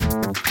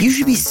You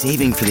should be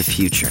saving for the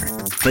future,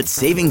 but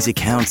savings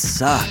accounts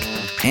suck,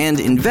 and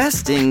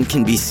investing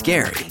can be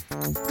scary.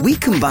 We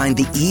combine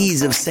the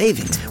ease of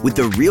savings with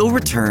the real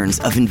returns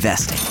of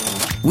investing.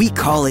 We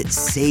call it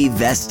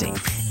Savesting,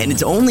 and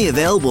it's only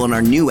available in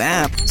our new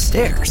app,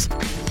 Stairs.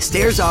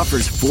 Stairs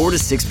offers 4 to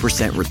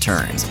 6%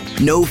 returns,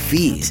 no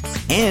fees,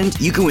 and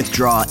you can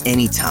withdraw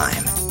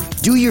anytime.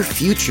 Do your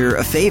future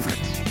a favor.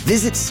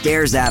 Visit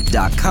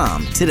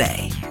stairsapp.com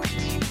today.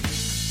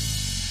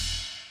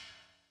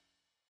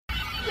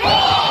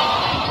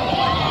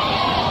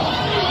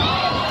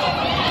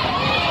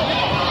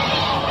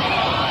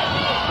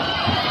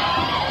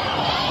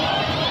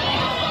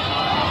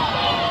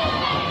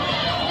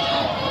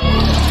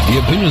 The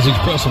opinions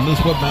expressed on this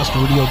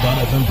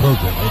WebmasterRadio.fm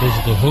program are those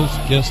of the host,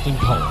 guests, and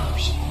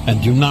callers,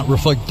 and do not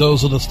reflect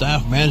those of the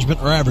staff,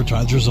 management, or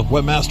advertisers of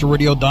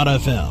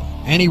WebmasterRadio.fm.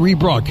 Any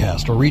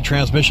rebroadcast or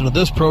retransmission of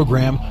this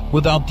program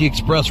without the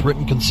express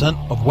written consent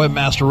of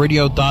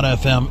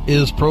WebmasterRadio.fm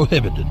is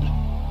prohibited.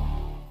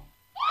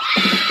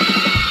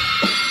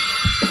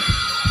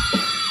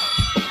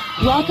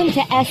 Welcome to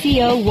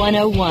SEO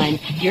 101,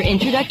 your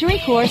introductory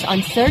course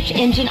on search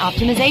engine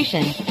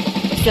optimization.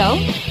 So,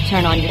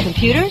 turn on your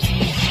computers,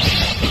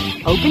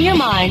 open your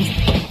minds,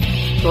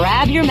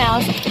 grab your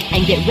mouse,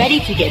 and get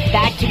ready to get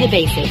back to the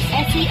basics.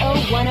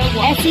 SEO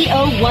 101.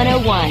 SEO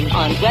 101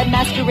 on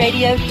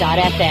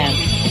webmasterradio.fm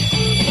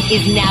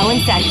is now in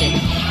session.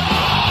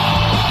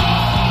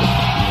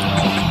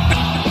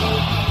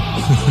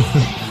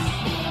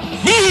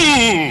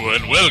 Boo!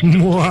 And welcome to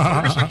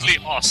perfectly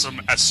awesome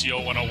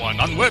SEO 101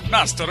 on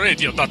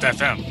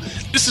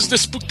webmasterradio.fm. This is the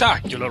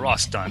spectacular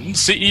Ross Dunn,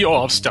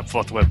 CEO of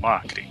Stepforth Web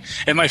Marketing.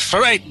 And my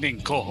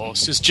frightening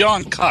co-host is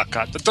John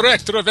Carcott, the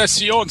Director of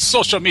SEO and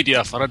Social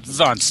Media for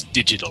Advanced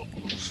Digital.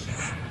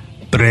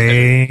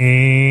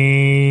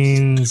 Brains.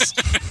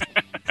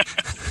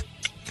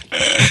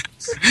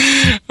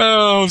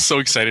 Oh, I'm so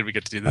excited we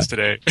get to do this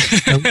today.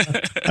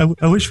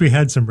 I wish we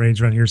had some brains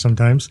around here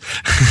sometimes.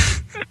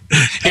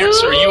 Here,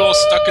 sir, are you all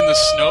stuck in the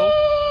snow?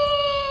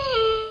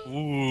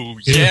 Ooh,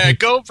 yeah,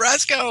 go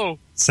Brasco!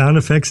 Sound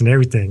effects and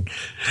everything.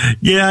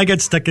 Yeah, I got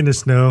stuck in the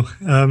snow.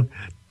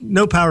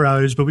 No power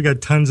outage, but we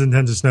got tons and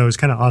tons of snow. It's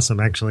kind of awesome,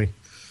 actually.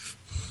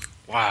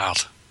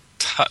 Wild.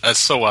 That's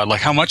so wild. Like,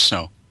 how much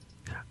snow?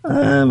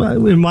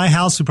 In my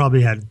house, we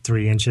probably had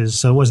 3 inches,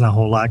 so it wasn't a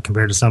whole lot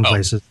compared to some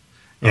places.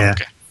 Yeah.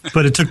 Okay.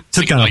 But it took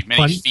down like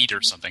many feet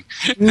or something.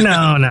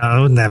 No, it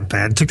wasn't that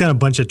bad. It took down a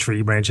bunch of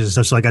tree branches and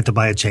stuff, so I got to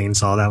buy a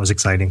chainsaw. That was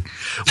exciting,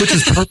 which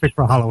is perfect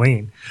for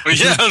Halloween. Well,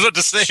 yeah, I was about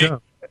to say. Sure.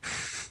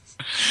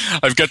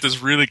 I've got this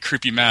really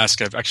creepy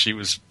mask. It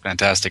was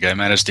fantastic. I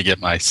managed to get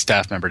my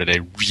staff member today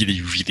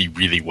really, really,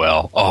 really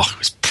well. Oh, it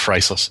was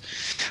priceless.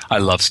 I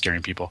love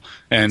scaring people.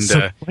 And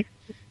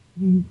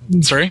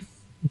sorry?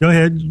 Go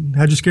ahead.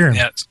 How'd you scare him?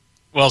 Yeah.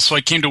 Well, so I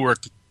came to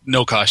work,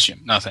 no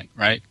costume, nothing,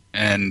 right?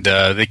 And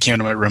they came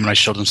to my room, and I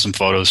showed them some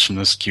photos from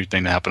this cute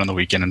thing that happened on the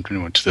weekend, and we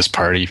went to this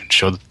party, and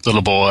showed the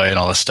little boy and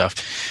all this stuff.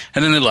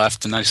 And then they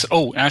left, and I said,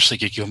 "Oh, Ashley,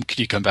 could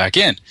you come back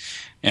in?"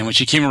 And when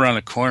she came around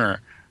the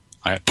corner,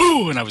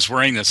 and I was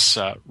wearing this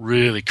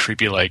really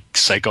creepy, like,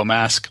 psycho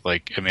mask.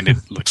 Like, I mean, it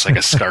looks like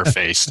a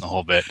Scarface and the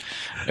whole bit.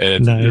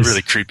 It's nice.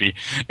 Really creepy.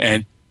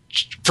 And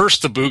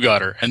first the boo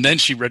got her, and then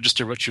she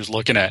registered what she was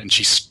looking at, and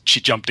she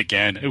jumped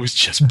again. It was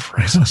just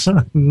priceless.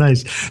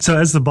 Nice. So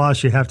as the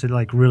boss, you have to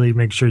like really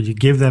make sure you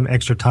give them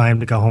extra time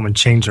to go home and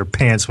change their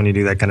pants when you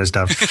do that kind of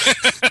stuff.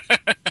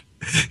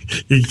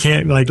 You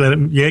can't like let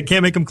them. You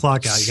can't make them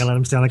clock out. You gotta let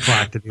them stay on the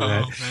clock to do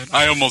that. Man.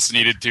 I almost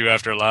needed to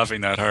after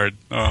laughing that hard.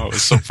 Oh, it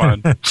was so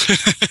fun.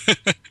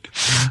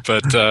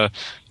 But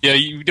yeah,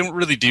 you don't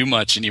really do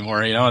much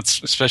anymore. You know,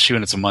 it's especially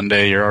when it's a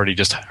Monday. You're already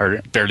just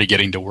barely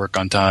getting to work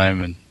on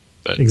time,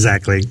 but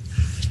exactly.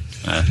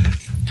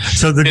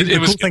 So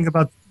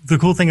the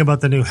cool thing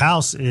about the new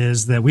house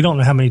is that we don't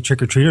know how many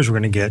trick-or-treaters we're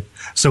going to get.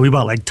 So we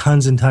bought like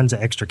tons and tons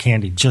of extra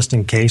candy just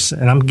in case.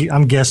 And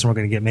I'm guessing we're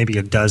going to get maybe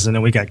a dozen,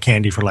 and we got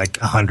candy for like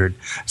 100.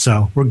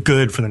 So we're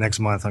good for the next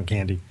month on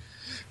candy.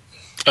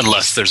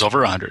 Unless there's over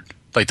 100.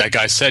 Like that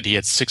guy said, he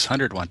had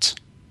 600 once.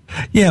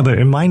 Yeah, but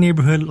in my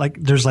neighborhood,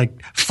 like there's like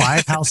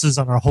 5 houses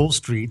on our whole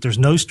street. There's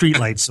no street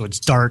lights, so it's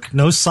dark.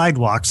 No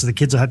sidewalks, so the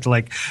kids will have to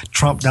like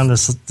tromp down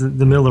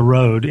the middle of the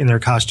road in their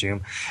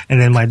costume. And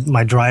then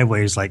my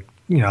driveway is like,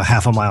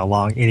 half a mile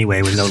long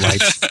anyway with no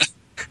lights.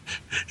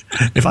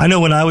 If I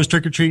know when I was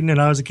trick-or-treating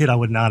and I was a kid, I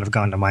would not have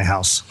gone to my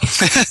house.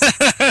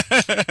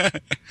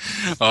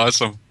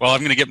 Awesome. Well, I'm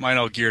going to get mine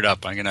all geared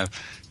up. I'm going to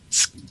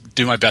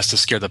do my best to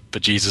scare the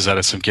bejesus out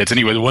of some kids.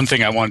 Anyway, the one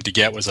thing I wanted to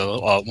get was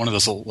one of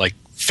those little, like,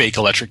 fake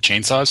electric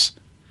chainsaws.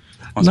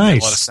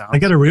 Nice. A lot of sound. I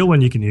got a real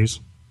one you can use.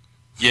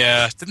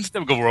 Yeah, didn't think that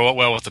would go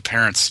well with the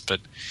parents,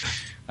 but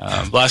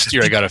last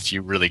year I got a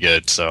few really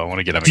good, so I want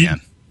to get them again.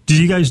 Did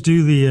you guys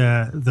do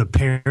the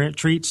parent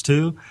treats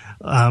too?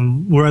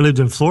 Where I lived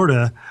in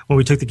Florida, when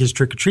we took the kids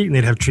trick-or-treating,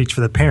 they'd have treats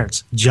for the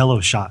parents, Jell-O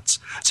shots.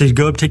 So you'd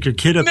go up, take your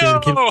kid up there, the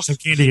kid would get some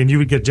candy, and you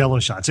would get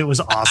Jell-O shots. It was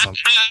awesome.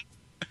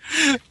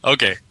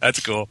 Okay, that's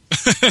cool.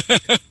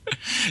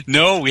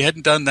 No, we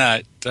hadn't done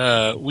that.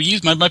 We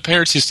used my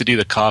parents used to do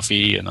the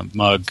coffee in a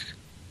mug,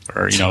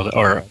 or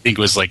or I think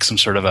it was like some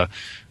sort of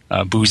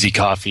a boozy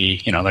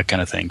coffee, that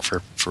kind of thing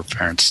for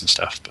parents and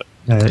stuff. But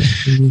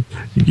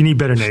you need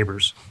better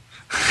neighbors.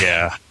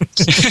 yeah,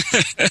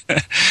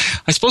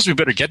 I suppose we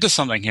better get to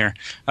something here.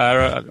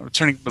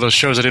 Returning to those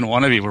shows I didn't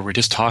want to be, where we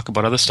just talk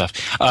about other stuff.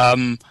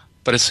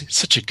 But it's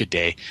such a good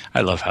day.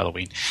 I love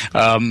Halloween.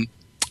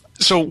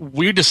 So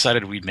we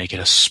decided we'd make it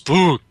a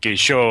spooky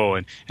show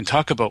and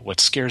talk about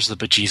what scares the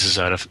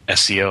bejesus out of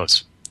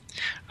SEOs.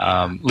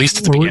 At least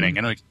at the beginning,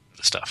 I know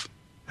the stuff.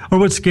 Or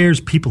what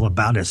scares people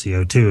about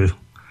SEO too.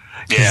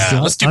 Yeah,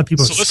 a lot of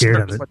people are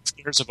scared of it.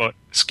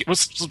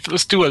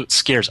 Let's do what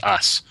scares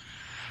us.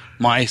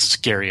 My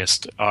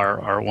scariest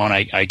are when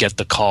I get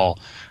the call.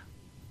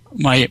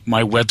 My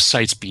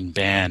website's been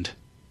banned.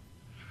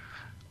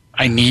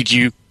 I need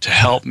you to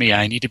help me.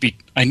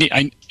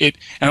 And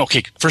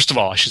okay, first of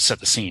all, I should set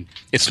the scene.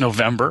 It's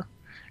November,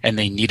 and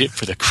they need it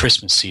for the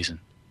Christmas season.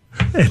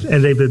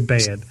 And they've been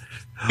banned.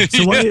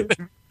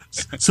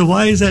 So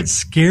why is that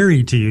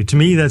scary to you? To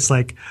me, that's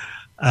like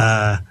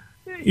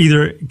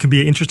either it could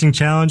be an interesting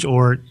challenge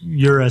or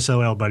you're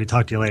SOL, buddy.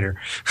 Talk to you later.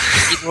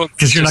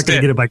 Because you're not going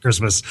to get it by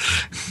Christmas.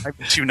 I'm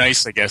too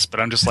nice, I guess, but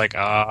I'm just like,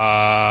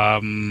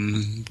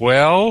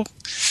 well,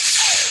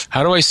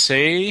 how do I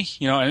say,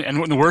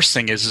 and the worst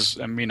thing is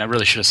I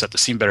really should have set the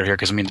scene better here,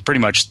 because,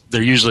 pretty much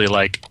they're usually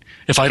like,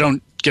 if I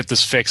don't get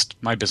this fixed,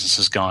 my business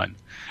is gone.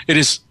 It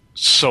is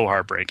so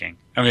heartbreaking.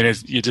 And it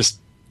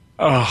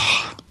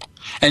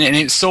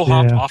so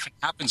often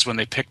happens when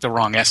they pick the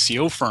wrong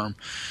SEO firm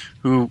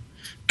who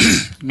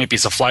maybe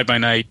it's a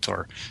fly-by-night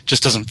or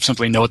just doesn't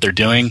simply know what they're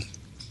doing,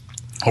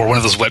 or one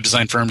of those web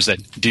design firms that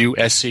do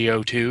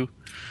SEO too.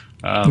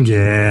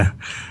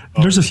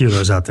 There's a few of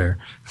those out there.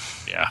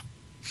 Yeah.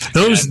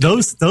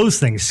 Those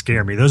things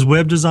scare me. Those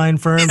web design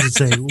firms that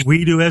say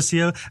we do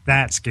SEO,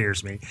 that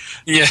scares me.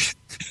 Yeah,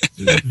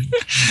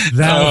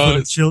 that'll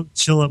put a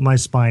chill up my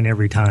spine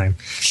every time.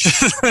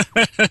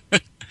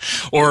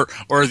 or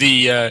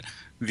there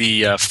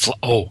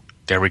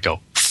we go,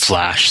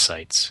 flash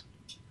sites.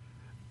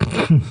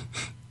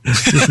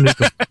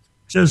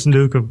 Just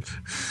nuke them.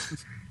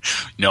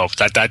 No,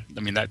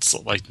 that's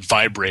like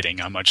vibrating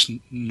how much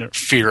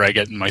fear I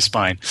get in my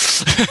spine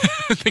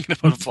thinking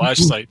about a flash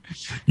site.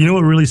 You know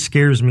what really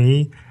scares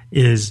me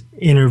is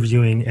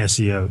interviewing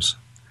SEOs,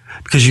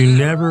 because you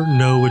never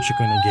know what you're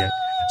going to get.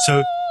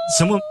 So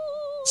someone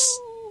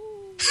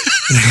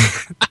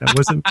that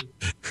wasn't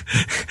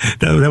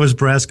that was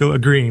Brasco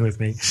agreeing with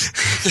me.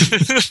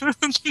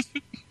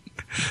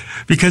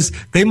 Because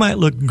they might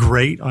look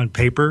great on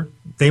paper.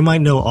 They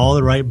might know all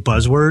the right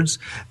buzzwords.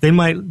 They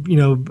might,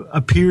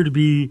 appear to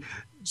be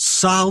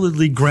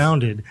solidly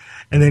grounded.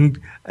 And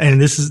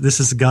this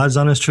is God's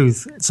honest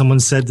truth. Someone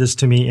said this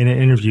to me in an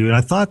interview, and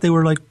I thought they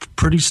were like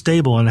pretty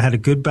stable and had a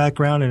good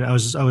background, and I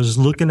was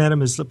looking at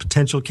them as a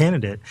potential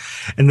candidate.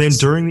 And then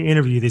during the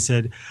interview, they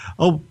said,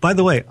 "Oh, by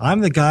the way, I'm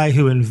the guy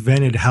who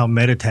invented how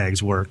meta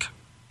tags work."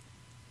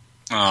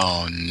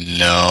 Oh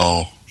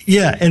no.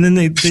 Yeah, and then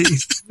they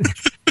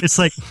it's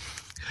like,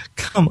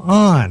 come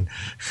on,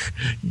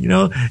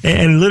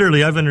 and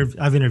literally I've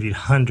interviewed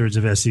hundreds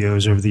of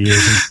SEOs over the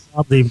years and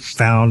probably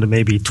found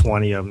maybe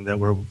 20 of them that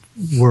were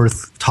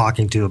worth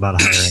talking to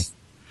about hiring.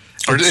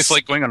 Or it's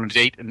like going on a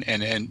date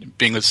and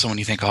being with someone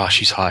you think, oh,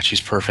 she's hot, she's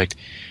perfect,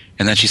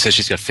 and then she says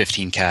she's got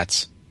 15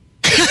 cats.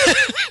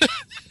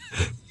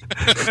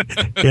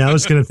 Yeah, I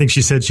was going to think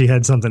she said she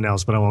had something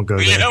else, but I won't go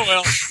there. Yeah,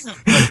 well.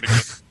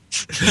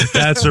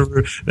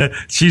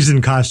 She's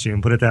in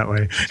costume, put it that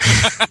way.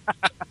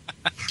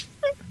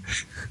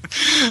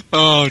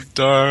 Oh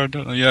darn!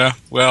 Yeah,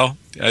 well,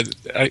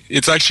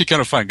 it's actually kind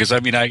of fun because I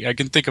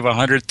can think of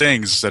 100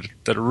 things that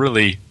are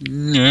really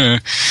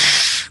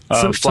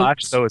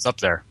Flash though is up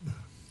there.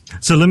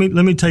 So let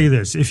me tell you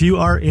this: if you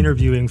are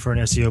interviewing for an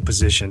SEO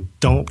position,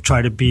 don't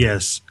try to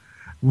BS.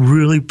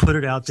 Really put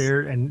it out there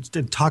and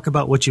talk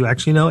about what you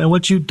actually know and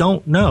what you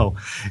don't know.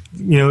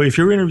 If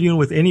you're interviewing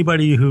with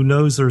anybody who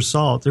knows their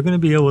salt, they're going to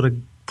be able to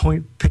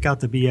pick out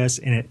the BS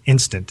in an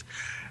instant.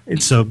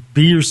 And so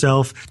be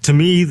yourself. To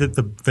me,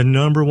 the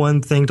number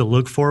one thing to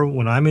look for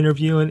when I'm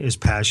interviewing is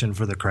passion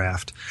for the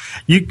craft.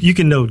 You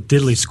can know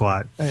diddly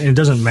squat, and it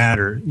doesn't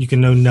matter. You can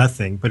know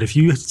nothing. But if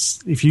you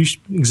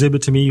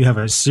exhibit to me you have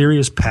a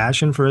serious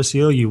passion for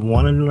SEO, you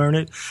want to learn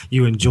it,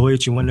 you enjoy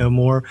it, you want to know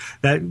more,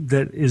 that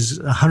is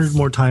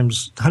 100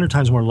 times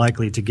more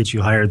likely to get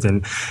you hired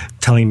than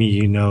telling me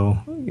you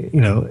know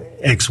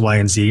X, Y,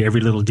 and Z,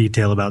 every little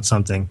detail about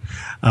something.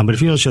 But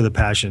if you don't show the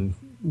passion,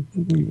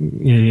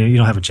 you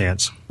don't have a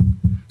chance.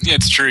 Yeah,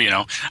 it's true.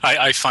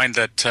 I find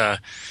that the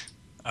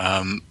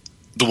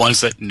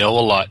ones that know a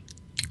lot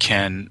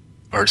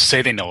or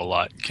say they know a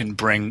lot can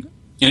bring,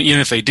 even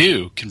if they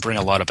do, can bring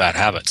a lot of bad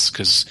habits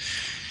because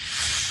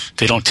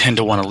they don't tend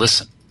to want to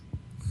listen.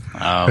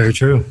 Very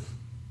true.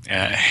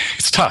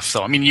 It's tough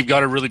though. You've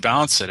got to really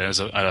balance it as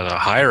a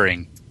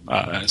hiring.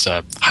 As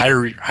a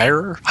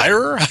hirer,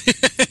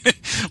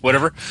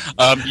 whatever.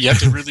 You have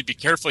to really be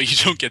careful you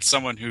don't get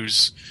someone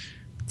who's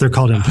They're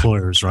called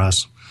employers,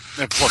 Ross.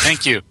 Well,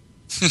 thank you.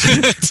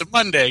 It's a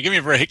Monday. Give me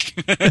a break.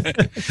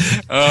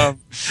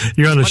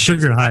 You're on a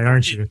sugar high,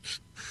 aren't you?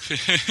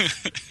 I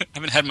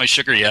haven't had my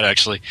sugar yet,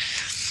 actually.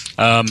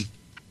 I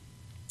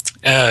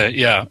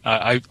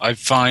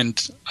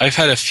find I've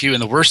had a few,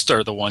 and the worst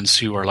are the ones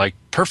who are like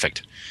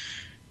perfect,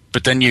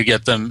 but then you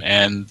get them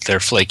and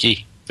they're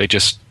flaky. They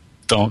just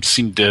don't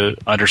seem to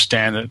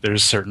understand that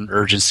there's certain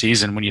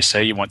urgencies, and when you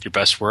say you want your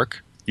best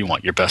work, you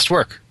want your best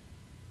work.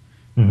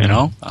 Mm-hmm. You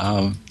know,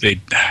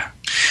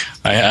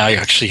 I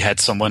actually had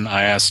someone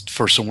I asked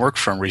for some work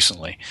from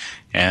recently,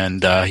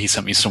 and he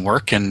sent me some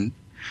work, and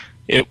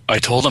I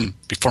told him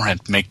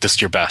beforehand, make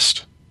this your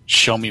best.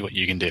 Show me what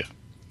you can do.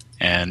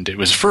 And it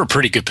was for a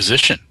pretty good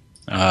position.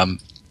 And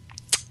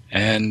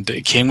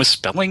it came with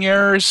spelling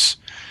errors,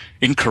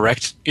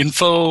 incorrect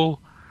info,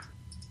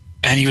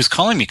 and he was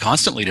calling me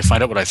constantly to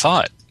find out what I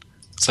thought.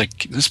 It's like,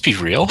 can this be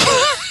real?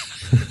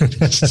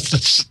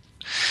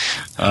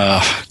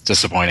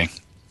 Disappointing.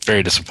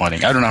 Very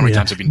disappointing. I don't know how many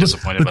times I've been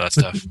disappointed by that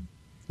stuff.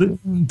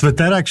 But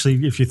that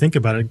actually, if you think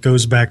about it,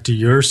 goes back to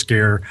your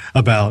scare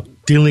about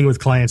dealing with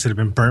clients that have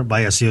been burnt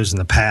by SEOs in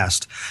the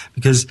past.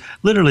 Because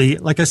literally,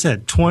 like I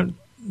said, 20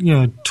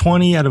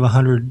 out of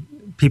 100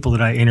 people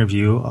that I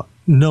interview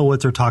know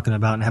what they're talking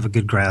about and have a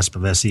good grasp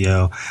of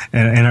SEO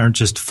and aren't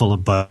just full of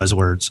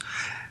buzzwords.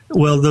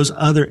 Well, those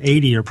other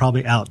 80 are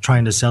probably out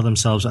trying to sell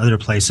themselves other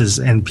places,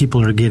 and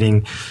people are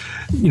getting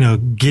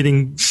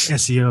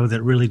SEO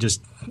that really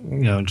just,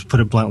 to put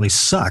it bluntly,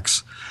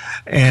 sucks.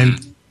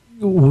 And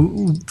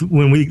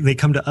when they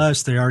come to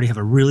us, they already have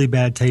a really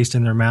bad taste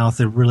in their mouth.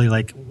 They're really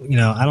like,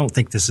 I don't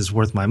think this is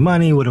worth my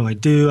money. What do I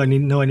do? I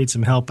need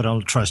some help, but I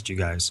don't trust you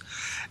guys.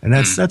 And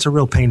that's a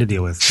real pain to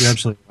deal with. You're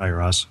absolutely right,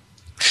 Ross.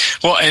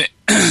 Well,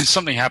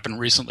 something happened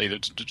recently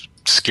that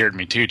scared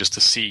me too, just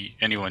to see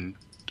anyone.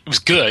 It was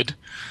good,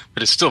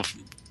 but it's still,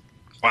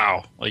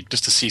 wow, like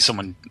just to see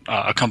someone,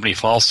 a company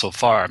fall so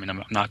far. I mean,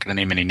 I'm not going to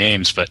name any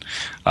names, but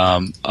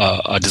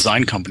a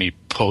design company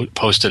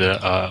posted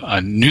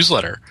a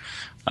newsletter.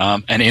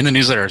 And in the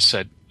newsletter it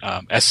said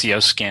SEO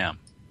scam.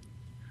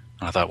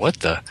 And I thought,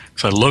 what the?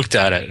 So I looked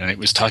at it, and it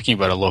was talking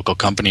about a local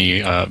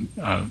company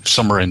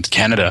somewhere in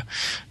Canada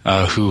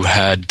who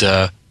had,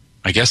 I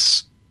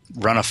guess,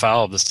 run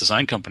afoul of this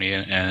design company,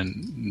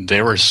 and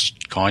they were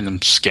calling them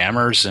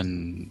scammers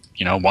and,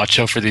 watch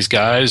out for these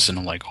guys. And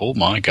I'm like, oh,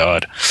 my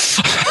God.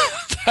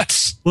 That's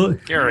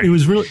scary. It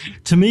was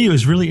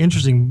really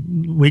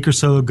interesting a week or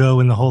so ago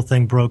when the whole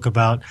thing broke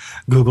about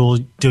Google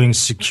doing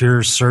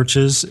secure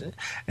searches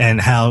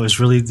and how it was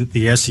really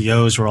the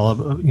SEOs were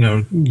all,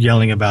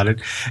 yelling about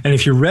it. And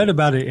if you read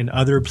about it in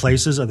other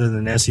places other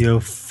than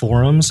SEO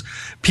forums,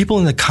 people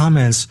in the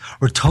comments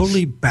were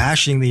totally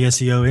bashing the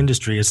SEO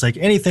industry. It's like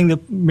anything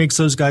that makes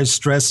those guys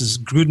stress is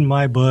good in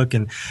my book,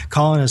 and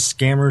calling us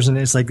scammers. And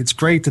it's like, it's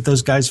great that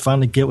those guys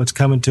finally get what's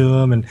coming to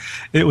them. And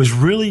it was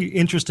really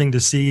interesting to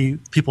see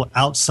people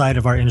outside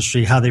of our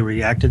industry, how they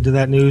reacted to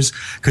that news,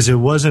 because it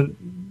wasn't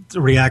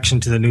a reaction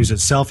to the news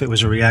itself. It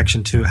was a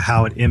reaction to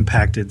how it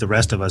impacted the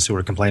rest of us who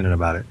were complaining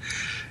about it.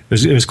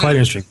 It was quite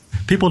interesting.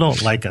 People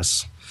don't like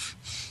us.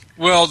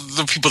 Well,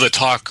 the people that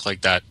talk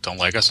like that don't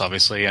like us,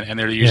 obviously, and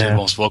they're usually the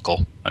most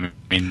vocal. I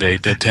mean, they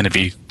tend to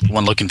be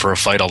one looking for a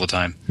fight all the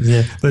time.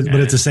 Yeah, but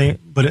at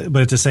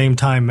the same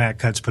time, Matt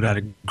Cutts put out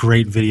a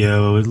great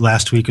video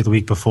last week or the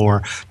week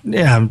before,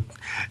 and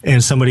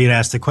somebody had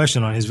asked the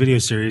question on his video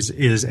series,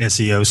 "Is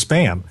SEO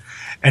spam?"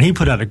 And he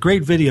put out a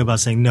great video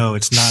about saying, "No,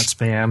 it's not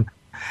spam.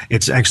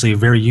 It's actually a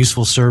very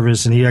useful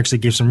service," and he actually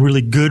gave some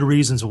really good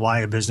reasons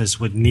why a business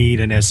would need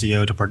an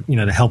SEO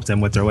to help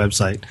them with their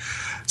website.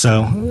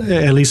 So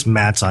at least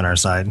Matt's on our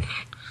side.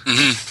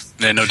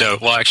 Mm-hmm. Yeah, no doubt.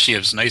 Well, actually, it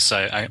was nice.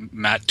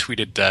 Matt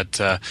tweeted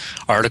that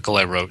article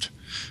I wrote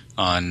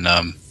on.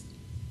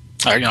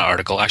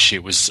 Article. Actually,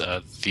 it was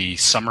the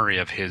summary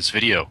of his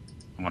video,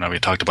 one we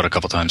talked about a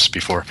couple times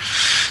before.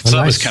 So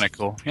that was kind of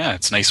cool. Yeah,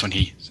 it's nice when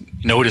he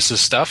notices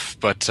stuff.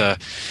 But I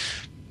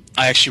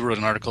actually wrote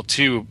an article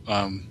too.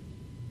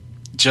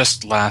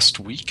 Just last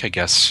week, I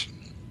guess,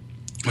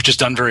 which is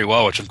done very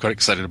well, which I'm quite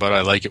excited about.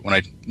 I like it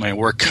when my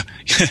work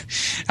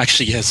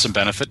actually has some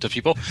benefit to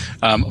people,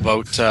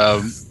 about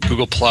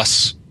Google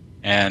Plus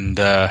and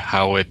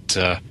how it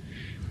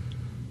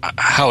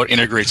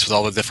integrates with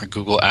all the different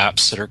Google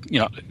apps that are,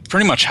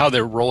 pretty much how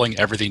they're rolling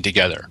everything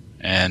together,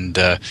 and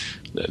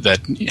that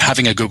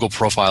having a Google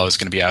profile is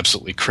going to be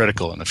absolutely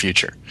critical in the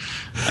future.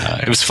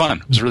 It was fun.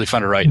 It was really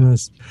fun to write.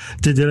 Yes.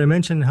 Did I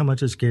mention how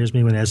much it scares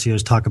me when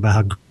SEOs talk about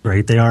how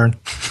great they are?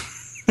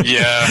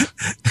 Yeah.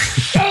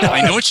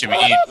 I know what you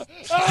mean.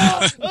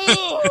 I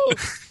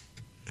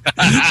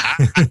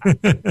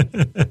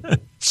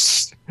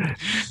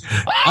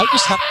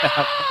just have to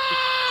have...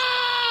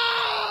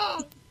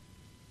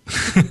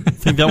 I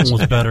think that one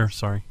was better.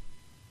 Sorry.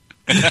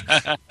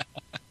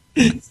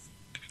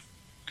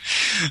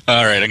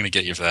 All right, I'm going to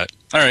get you for that.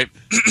 All right.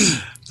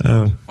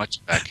 Watch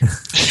it back.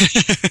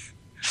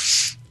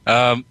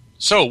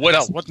 So what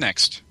else? What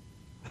next?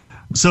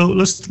 So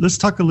let's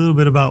talk a little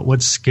bit about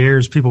what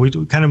scares people. We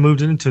kind of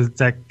moved into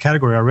that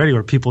category already,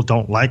 where people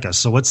don't like us.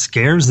 So what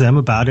scares them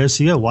about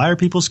SEO? Why are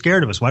people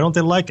scared of us? Why don't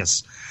they like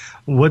us?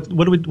 What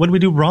do we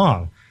do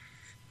wrong?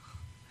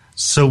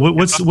 So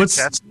what's want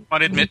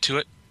to admit to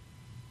it?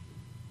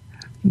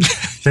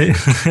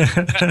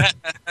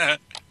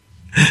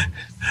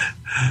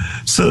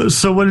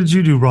 So what did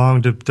you do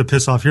wrong to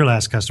piss off your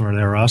last customer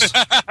there, Ross?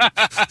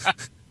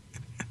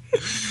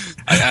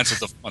 I answered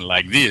the phone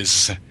like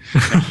this.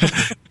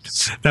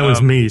 That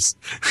was me.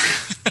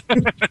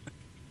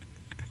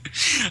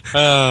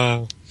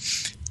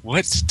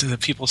 What do the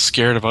people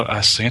scared about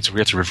us answer? We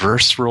have to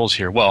reverse roles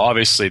here. Well,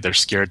 obviously they're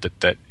scared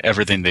that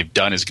everything they've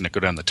done is going to go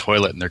down the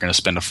toilet and they're going to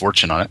spend a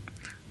fortune on it.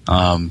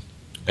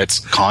 It's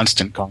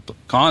constant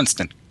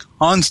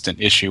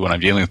issue when I'm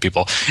dealing with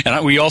people.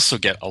 And we also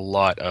get a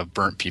lot of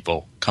burnt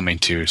people coming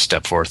to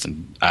Step Forth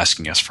and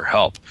asking us for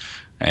help.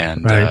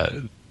 And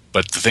right.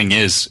 But the thing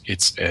is,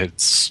 I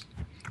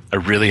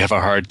really have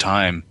a hard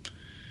time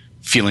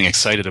feeling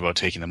excited about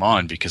taking them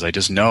on, because I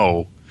just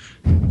know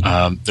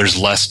there's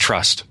less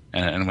trust.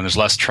 And when there's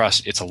less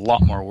trust, it's a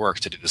lot more work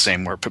to do the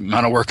same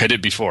amount of work I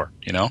did before,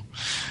 you know?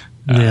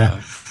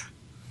 Yeah.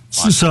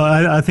 So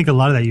I think a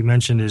lot of that you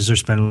mentioned is they're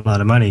spending a lot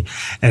of money,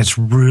 and it's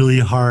really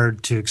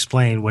hard to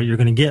explain what you're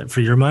going to get for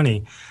your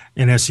money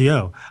in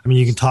SEO. I mean,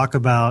 you can talk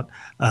about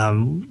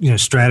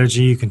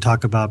strategy, you can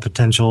talk about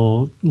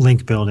potential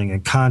link building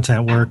and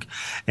content work,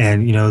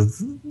 and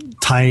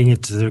tying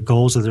it to the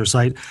goals of their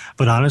site.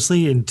 But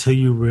honestly, until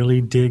you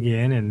really dig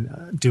in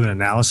and do an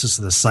analysis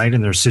of the site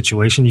and their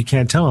situation, you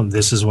can't tell them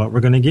this is what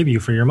we're going to give you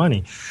for your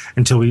money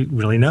until we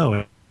really know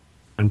it.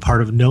 And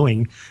part of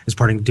knowing is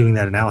part of doing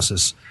that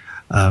analysis.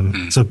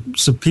 So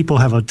people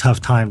have a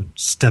tough time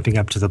stepping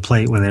up to the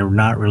plate when they're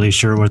not really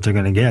sure what they're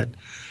going to get.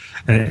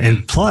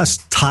 And plus,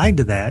 tied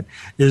to that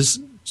is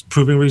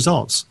proving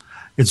results.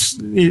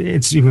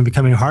 It's even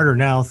becoming harder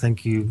now.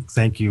 Thank you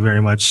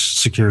very much,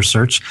 Secure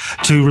Search,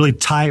 to really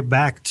tie it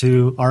back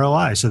to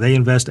ROI. So they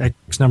invest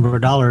X number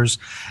of dollars,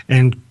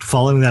 and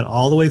following that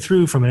all the way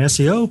through from an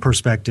SEO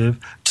perspective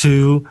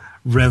to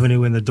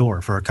revenue in the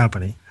door for a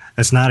company.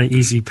 That's not an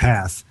easy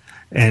path.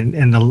 And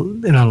a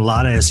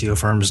lot of SEO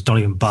firms don't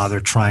even bother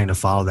trying to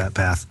follow that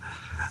path.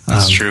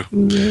 That's true.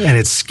 And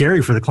it's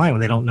scary for the client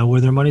when they don't know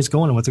where their money's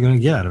going and what they're going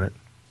to get out of it.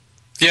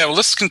 Yeah, well,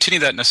 let's continue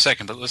that in a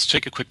second, but let's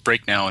take a quick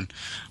break now, and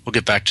we'll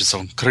get back to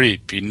some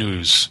creepy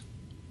news.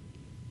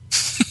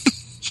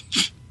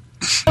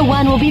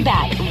 One will be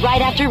back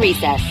right after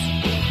recess.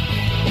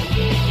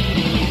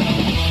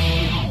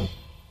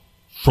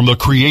 From the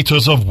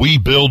creators of We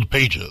Build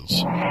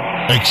Pages,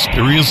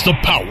 experience the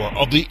power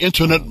of the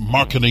Internet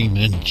Marketing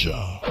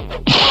Ninja.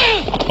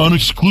 An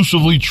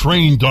exclusively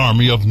trained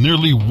army of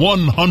nearly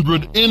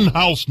 100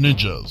 in-house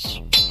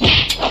ninjas.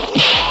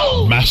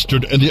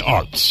 Mastered in the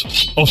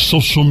arts of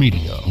social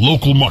media,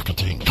 local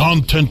marketing,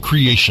 content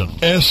creation,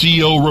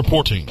 SEO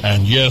reporting,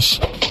 and yes,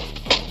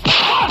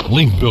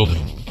 link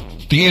building.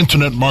 The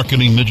Internet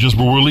Marketing Ninjas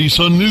will release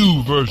a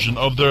new version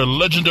of their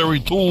legendary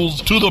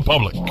tools to the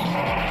public.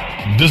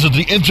 Visit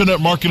the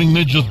Internet Marketing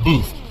Ninjas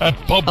booth at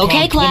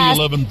PubCon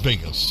 2011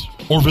 Vegas,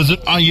 or visit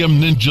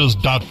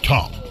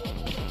imninjas.com.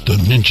 The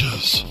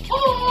ninjas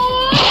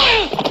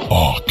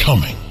are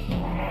coming.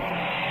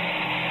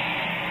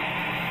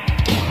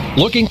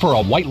 Looking for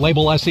a white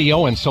label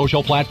SEO and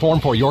social platform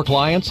for your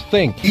clients?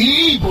 Think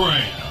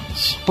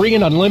eBrands. Free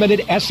and unlimited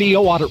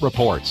SEO audit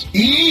reports.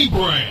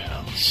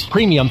 eBrands.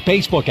 Premium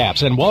Facebook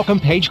apps and welcome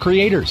page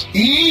creators.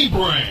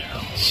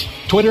 eBrands.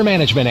 Twitter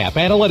management app,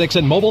 analytics,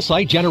 and mobile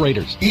site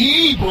generators.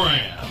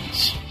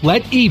 eBrands.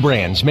 Let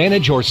eBrands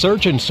manage your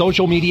search and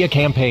social media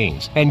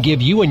campaigns and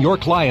give you and your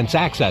clients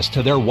access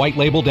to their white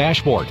label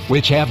dashboard,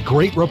 which have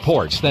great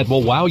reports that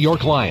will wow your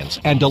clients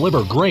and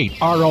deliver great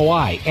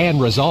ROI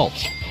and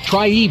results.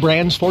 Try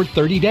eBrands for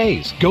 30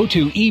 days. Go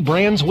to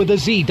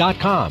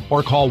eBrandsWithAZ.com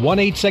or call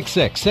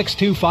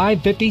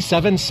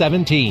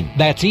 1-866-625-5717.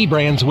 That's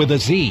eBrands with a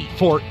Z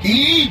for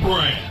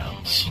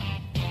eBrands.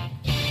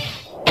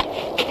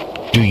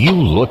 Do you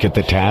look at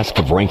the task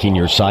of ranking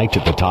your site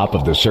at the top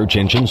of the search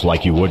engines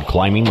like you would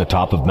climbing the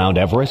top of Mount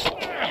Everest?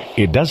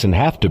 It doesn't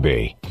have to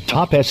be.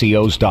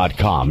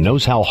 TopSEOs.com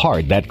knows how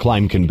hard that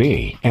climb can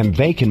be, and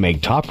they can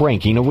make top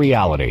ranking a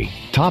reality.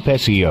 Top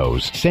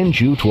SEOs sends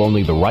you to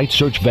only the right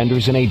search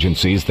vendors and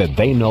agencies that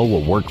they know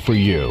will work for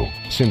you.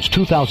 Since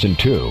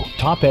 2002,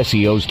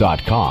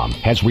 TopSEOs.com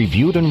has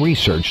reviewed and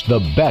researched the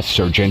best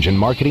search engine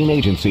marketing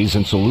agencies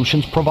and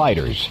solutions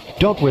providers.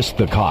 Don't risk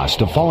the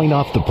cost of falling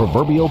off the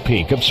proverbial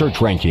peak of search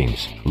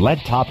rankings. Let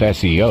Top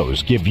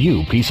SEOs give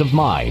you peace of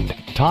mind.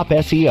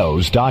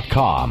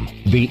 TopSEOs.com,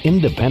 the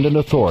independent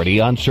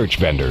authority on search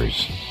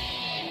vendors.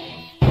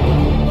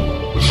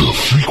 The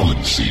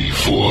frequency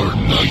for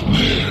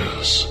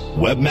nightmares.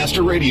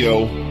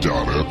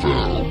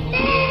 WebmasterRadio.fm.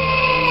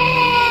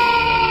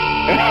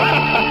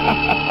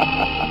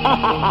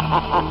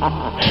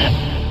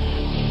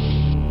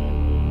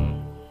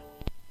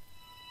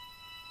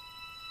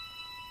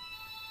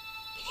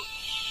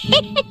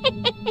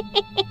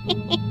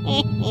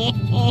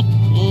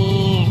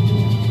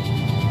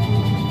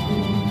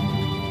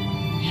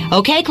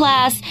 Okay,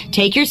 class,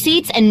 take your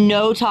seats and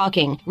no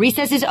talking.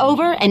 Recess is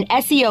over and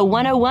SEO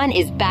 101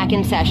 is back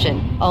in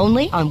session.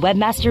 Only on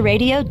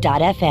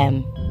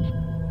webmasterradio.fm.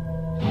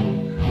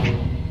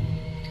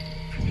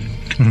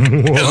 Hello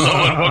and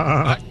welcome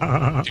back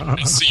to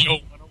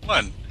SEO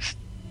 101.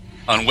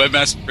 On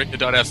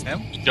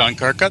webmasterradio.fm, John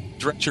Carcutt,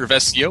 Director of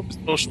SEO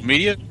and Social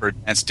Media for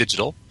Advanced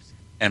Digital,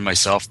 and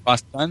myself,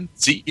 Ross Dunn,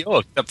 CEO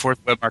of Stepforth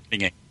Web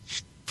Marketing Inc.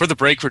 For the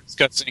break, we're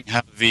discussing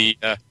how the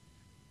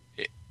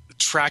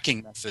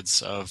tracking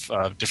methods of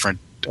different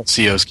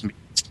SEOs can be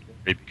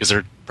scary because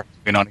they're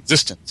practically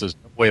non-existent. So there's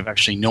no way of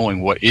actually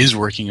knowing what is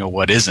working or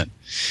what isn't.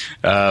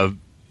 One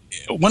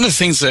of the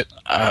things that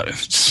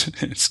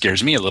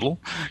scares me a little.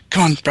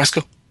 Come on,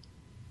 Brasco.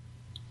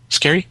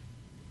 Scary?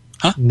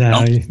 Huh?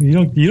 No, you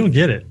don't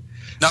get it.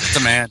 Not the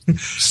man.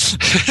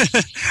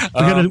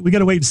 We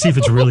gotta wait and see if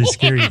it's really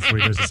scary before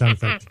he does the sound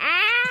effect.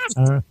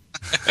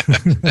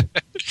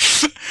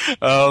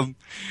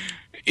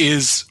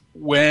 Is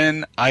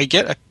when I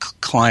get a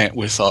client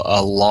with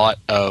a lot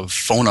of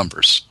phone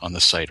numbers on the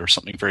site or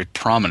something very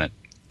prominent,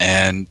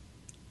 and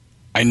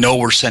I know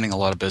we're sending a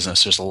lot of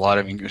business. There's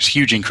a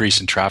huge increase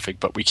in traffic,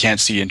 but we can't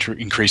see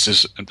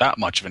increases, that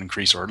much of an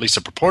increase, or at least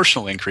a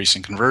proportional increase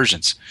in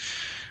conversions.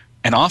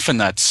 And often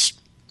that's,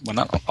 well,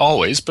 not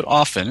always, but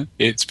often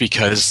it's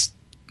because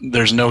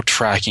there's no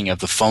tracking of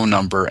the phone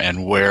number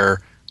and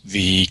where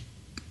the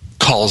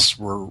calls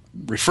were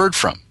referred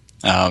from.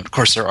 Of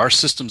course, there are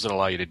systems that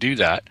allow you to do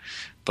that,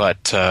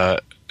 but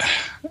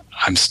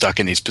I'm stuck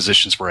in these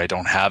positions where I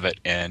don't have it,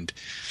 and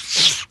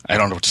I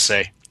don't know what to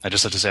say. I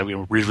just have to say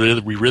we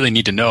really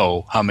need to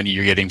know how many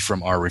you're getting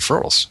from our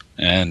referrals,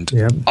 and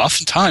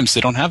oftentimes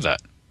they don't have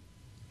that.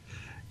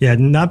 Yeah,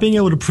 not being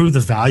able to prove the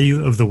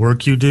value of the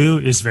work you do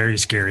is very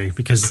scary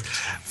because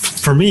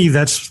for me,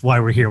 that's why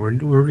we're here.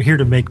 We're here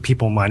to make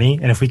people money,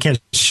 and if we can't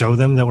show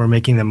them that we're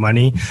making them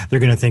money, they're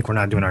going to think we're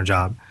not doing our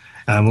job.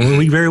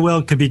 We very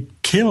well could be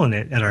killing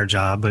it at our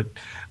job, but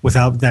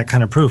without that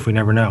kind of proof, we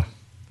never know.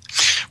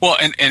 Well,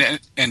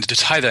 and to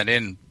tie that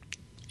in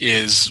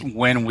is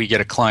when we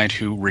get a client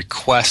who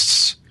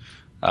requests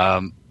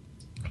that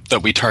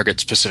we target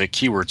specific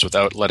keywords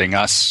without letting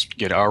us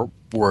get our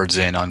words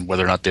in on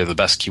whether or not they're the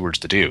best keywords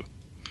to do.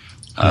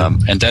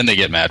 And then they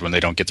get mad when they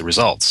don't get the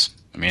results.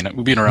 I mean,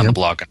 we've been around the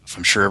block enough.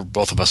 I'm sure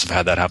both of us have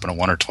had that happen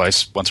once or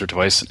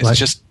twice. It's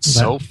just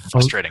so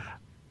frustrating.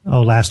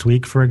 Oh, last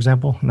week, for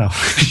example? No.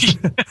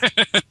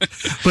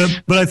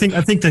 but I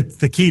think that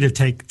the key to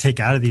take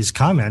out of these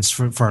comments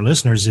for our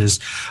listeners is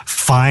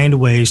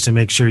find ways to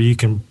make sure you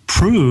can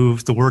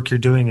prove the work you're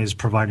doing is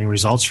providing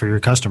results for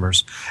your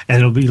customers. And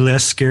it'll be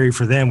less scary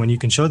for them when you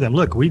can show them,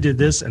 look, we did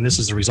this and this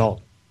is the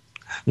result.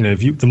 You know,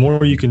 the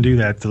more you can do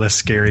that, the less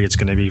scary it's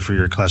going to be for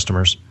your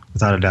customers,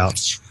 without a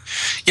doubt.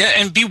 Yeah,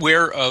 and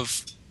beware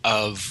of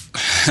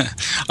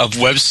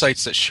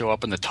websites that show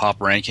up in the top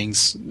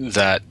rankings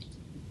that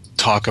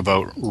talk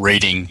about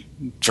rating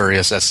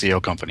various SEO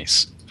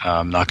companies.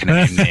 I'm not going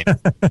to name names.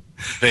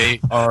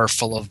 They are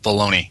full of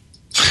baloney.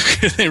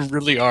 They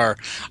really are.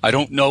 I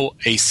don't know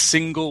a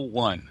single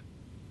one,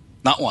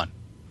 not one,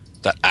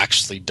 that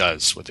actually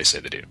does what they say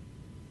they do.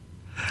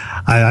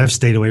 I've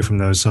stayed away from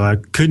those, so I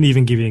couldn't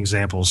even give you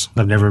examples.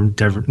 I've never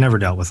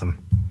dealt with them.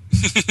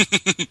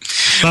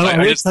 But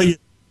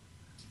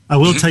I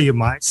will tell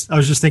you I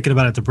was just thinking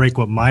about it to break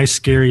what my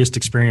scariest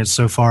experience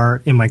so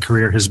far in my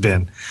career has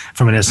been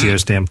from an SEO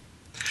standpoint.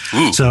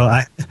 Ooh. So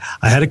I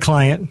had a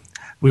client.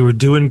 We were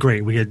doing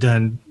great. We had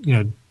done,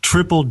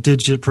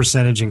 triple-digit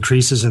percentage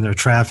increases in their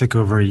traffic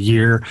over a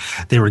year.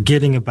 They were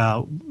getting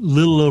about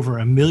little over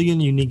 1 million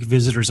unique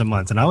visitors a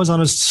month. And I was on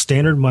a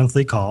standard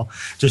monthly call,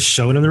 just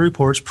showing them the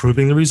reports,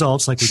 proving the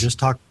results like we just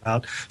talked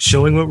about,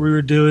 showing what we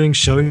were doing,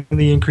 showing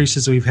the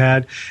increases we've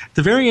had. At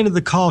the very end of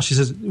the call, she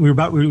says, we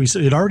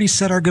had already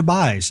said our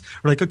goodbyes.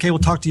 We're like, okay, we'll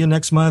talk to you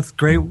next month.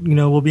 Great.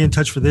 we'll be in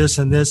touch for this,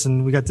 and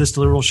we got this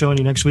deliverable showing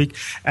you next week.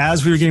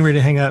 As we were getting ready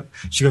to hang up,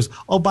 she goes,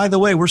 oh, by the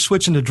way, we're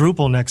switching to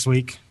Drupal next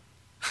week.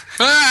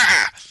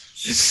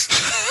 Jeez.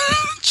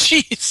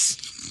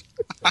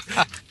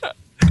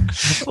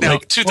 Now,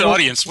 to the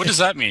audience, what does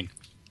that mean?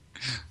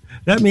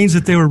 That means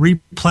that they were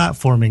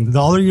replatforming.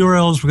 All their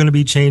URLs were going to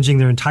be changing.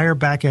 Their entire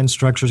back-end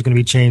structure is going to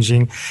be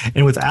changing.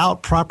 And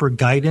without proper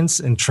guidance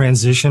and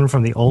transition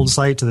from the old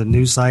site to the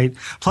new site,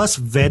 plus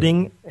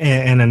vetting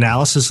and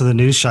analysis of the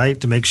new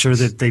site to make sure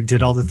that they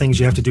did all the things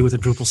you have to do with a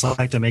Drupal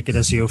site to make it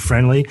SEO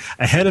friendly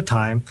ahead of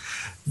time,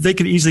 they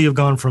could easily have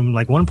gone from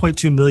like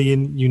 1.2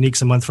 million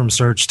uniques a month from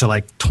search to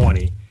like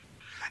 20.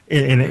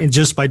 And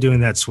just by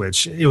doing that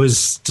switch, it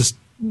was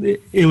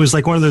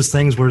like one of those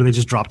things where they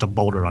just dropped a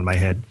boulder on my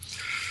head.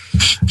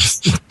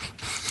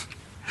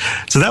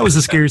 So that was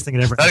the scariest thing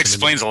that ever happened. That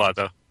explains a lot,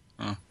 though.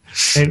 Oh.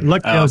 And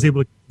luckily, I was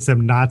able to convince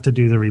them not to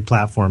do the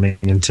replatforming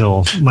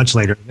until much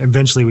later.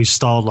 Eventually, we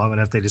stalled long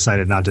enough they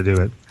decided not to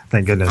do it.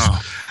 Thank goodness.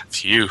 Oh,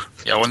 phew.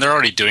 Yeah, when they're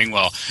already doing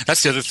well.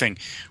 That's the other thing.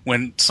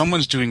 When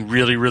someone's doing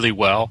really, really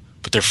well,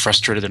 but they're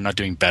frustrated they're not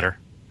doing better.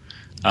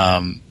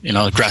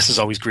 The grass is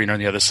always greener on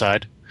the other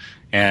side.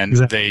 And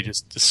They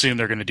just assume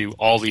they're going to do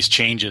all these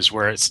changes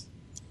where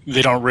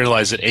they don't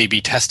realize that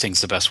A/B testing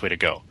is the best way to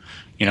go.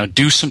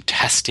 Do some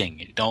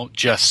testing. Don't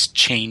just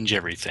change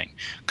everything.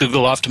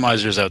 Google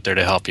Optimizer is out there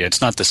to help you. It's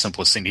not the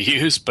simplest thing to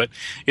use, but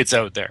it's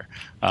out there.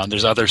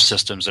 There's other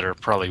systems that are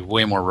probably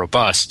way more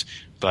robust,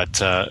 but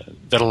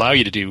that allow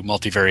you to do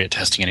multivariate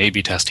testing and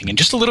A/B testing. And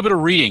just a little bit of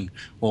reading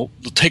will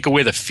take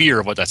away the fear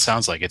of what that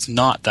sounds like. It's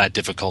not that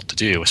difficult to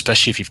do,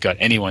 especially if you've got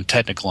anyone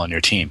technical on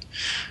your team.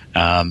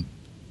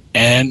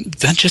 And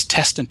then just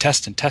test and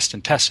test and test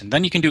and test. And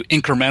then you can do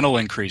incremental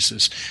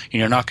increases.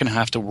 You're not going to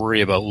have to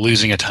worry about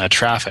losing a ton of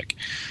traffic.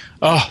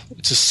 Oh,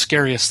 it's the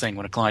scariest thing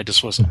when a client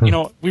just was, we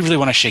really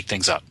want to shake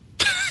things up.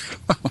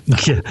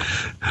 Yeah.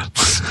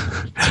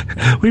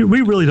 we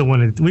really don't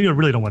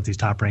want these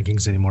top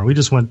rankings anymore. We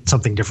just want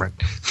something different.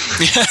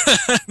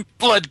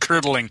 Blood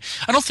curdling.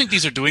 I don't think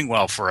these are doing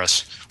well for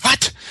us.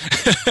 What?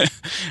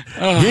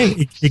 Yeah,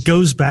 it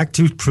goes back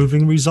to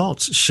proving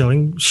results,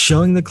 showing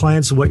the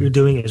clients what you're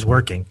doing is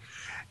working.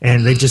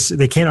 And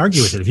they can't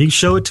argue with it. If you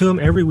show it to them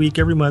every week,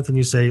 every month, and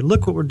you say,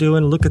 look what we're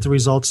doing, look at the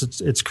results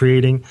it's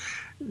creating,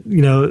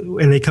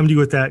 and they come to you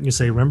with that and you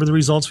say, remember the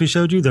results we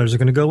showed you? Those are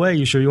going to go away.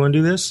 You sure you want to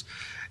do this?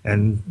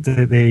 And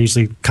they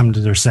usually come to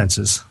their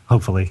senses,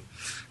 hopefully.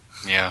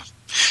 Yeah.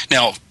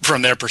 Now,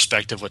 from their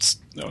perspective, what's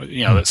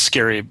that's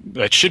scary,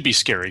 that should be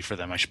scary for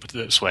them, I should put it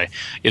this way,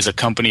 is a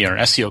company or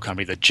an SEO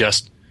company that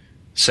just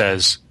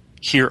says,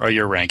 here are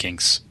your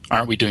rankings.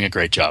 Aren't we doing a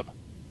great job?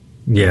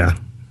 Yeah.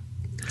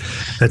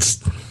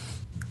 That's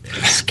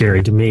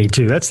scary to me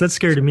too. That's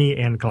scary to me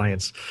and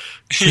clients.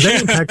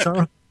 That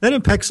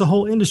impacts the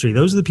whole industry.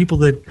 Those are the people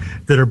that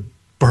are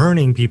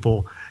burning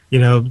people.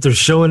 They're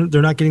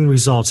not getting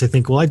results. They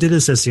think, well, I did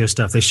this SEO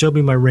stuff. They showed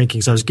me my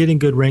rankings. I was getting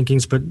good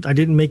rankings, but I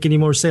didn't make any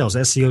more sales.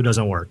 SEO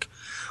doesn't work.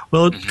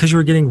 Well, because you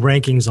were getting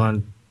rankings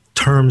on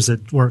terms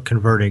that weren't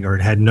converting or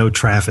it had no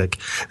traffic.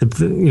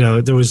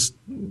 There's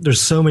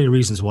so many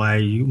reasons why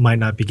you might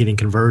not be getting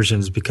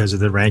conversions because of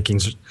the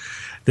rankings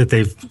that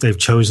they've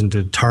chosen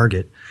to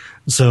target.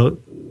 So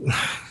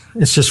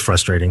it's just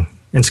frustrating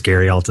and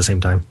scary all at the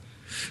same time.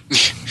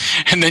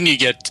 And then you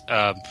get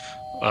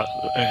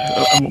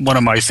one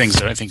of my things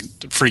that I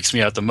think freaks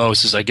me out the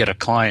most is I get a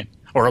client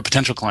or a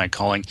potential client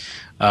calling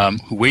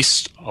who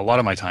wastes a lot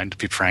of my time, to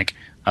be frank,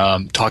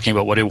 talking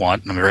about what they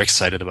want, and I'm very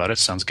excited about it.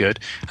 Sounds good.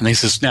 And he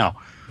says, now,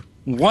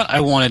 what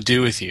I want to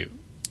do with you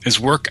is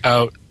work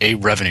out a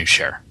revenue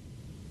share.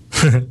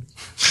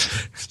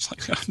 It's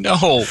like,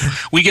 no,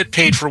 we get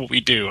paid for what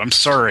we do. I'm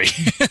sorry.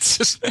 It's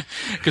just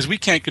because we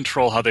can't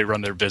control how they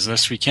run their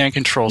business. We can't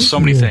control so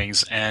many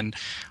things. And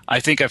I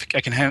think I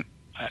can have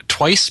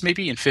twice,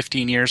 maybe in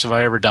 15 years, have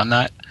I ever done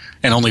that?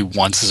 And only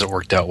once has it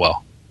worked out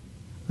well.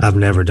 I've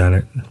never done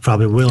it.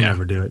 Probably will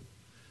never do it.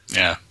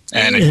 Yeah.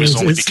 And it was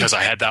only because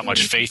I had that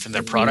much faith in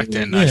their product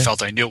and I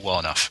felt I knew it well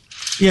enough.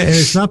 Yeah, and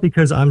it's not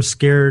because I'm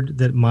scared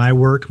that my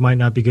work might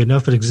not be good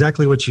enough, but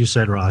exactly what you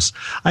said, Ross.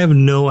 I have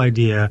no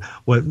idea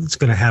what's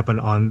going to happen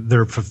on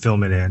their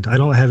fulfillment end. I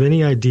don't have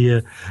any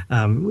idea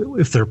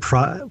if their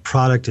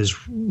product is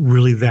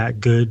really that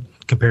good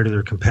compared to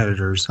their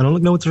competitors. I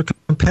don't know what their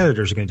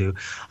competitors are going to do.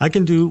 I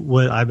can do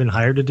what I've been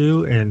hired to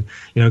do and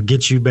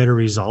get you better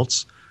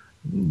results,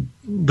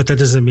 but that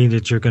doesn't mean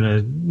that you're going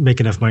to make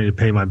enough money to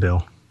pay my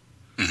bill.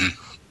 Mm-hmm.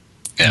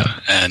 Yeah,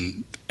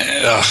 and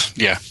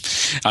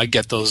I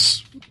get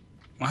those.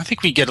 I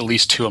think we get at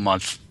least 2 a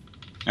month,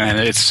 and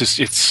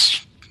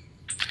it's.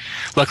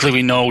 Luckily,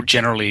 we know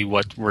generally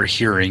what we're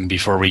hearing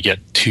before we get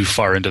too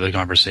far into the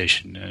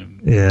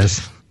conversation.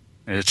 Yes,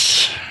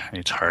 it's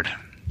hard.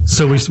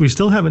 So we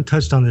still haven't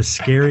touched on the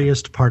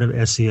scariest part of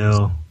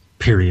SEO.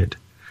 Period.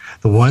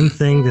 The one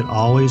thing that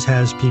always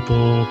has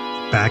people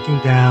backing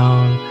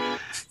down.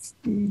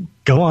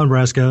 Go on,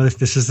 Brasco.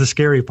 This is the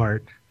scary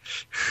part.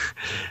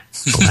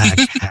 Black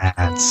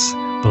hats.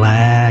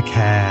 Black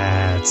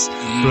hats.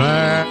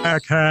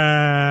 Black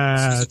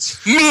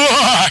hats.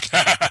 Black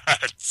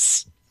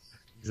hats.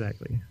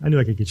 Exactly. I knew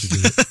I could get you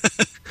to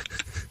it.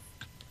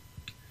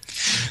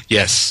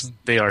 Yes,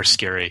 they are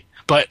scary.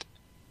 But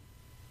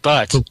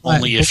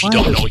only if you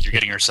don't know what you're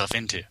getting yourself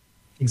into.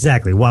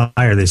 Exactly. Why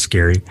are they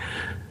scary?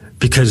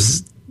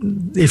 Because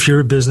if you're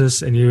a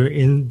business and you're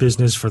in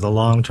business for the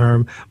long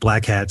term,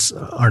 black hats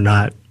are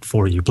not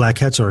for you. Black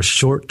hats are a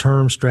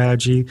short-term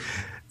strategy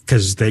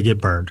because they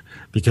get burned.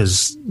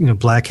 Because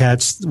black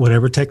hats,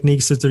 whatever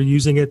techniques that they're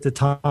using at the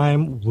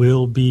time,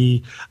 will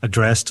be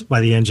addressed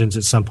by the engines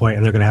at some point,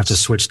 and they're going to have to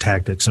switch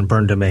tactics and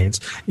burn domains.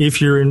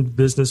 If you're in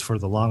business for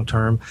the long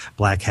term,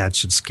 black hats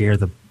should scare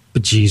the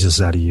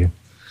bejesus out of you.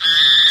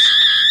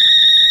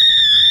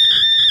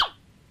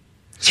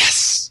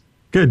 Yes.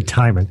 Good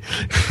timing.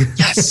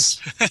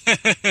 Yes.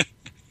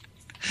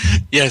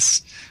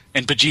 Yes.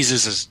 And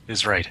bejesus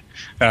is right.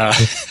 I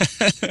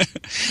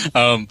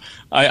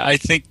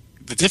think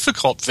the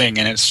difficult thing,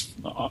 and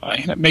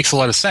it makes a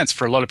lot of sense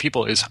for a lot of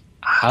people, is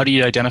how do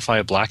you identify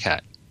a black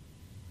hat?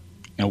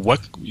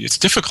 It's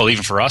difficult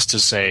even for us to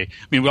say.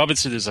 I mean,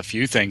 obviously there's a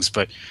few things,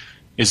 but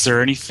is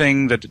there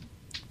anything that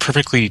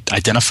perfectly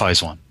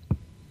identifies one?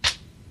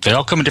 They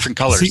all come in different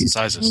colors and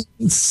sizes.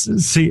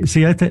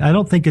 See, I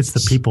don't think it's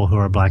the people who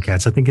are black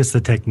hats. I think it's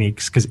the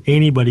techniques, because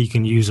anybody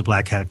can use a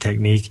black hat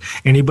technique.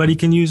 Anybody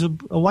can use a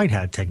white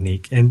hat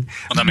technique, and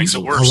that makes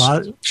it worse.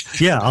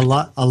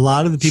 A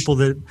lot of the people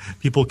that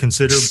people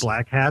consider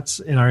black hats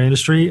in our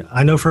industry,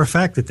 I know for a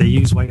fact that they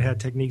use white hat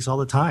techniques all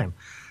the time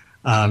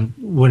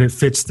when it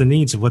fits the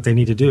needs of what they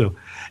need to do.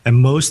 And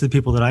most of the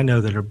people that I know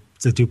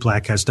that do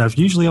black hat stuff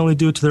usually only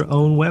do it to their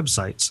own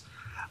websites.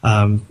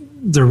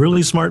 They're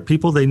really smart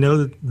people. They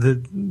know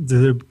that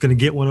they're going to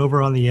get one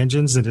over on the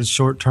engines and it's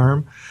short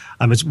term.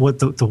 It's what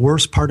the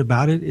worst part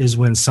about it is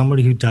when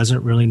somebody who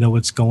doesn't really know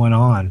what's going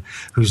on,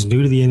 who's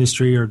new to the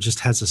industry or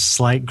just has a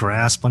slight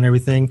grasp on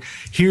everything,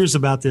 hears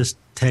about this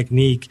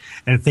technique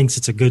and thinks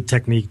it's a good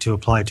technique to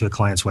apply to a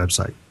client's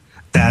website.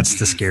 That's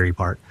the scary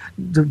part.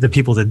 The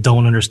people that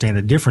don't understand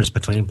the difference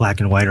between black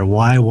and white, or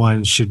why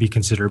one should be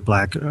considered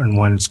black and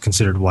one's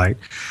considered white,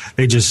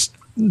 they just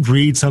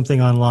read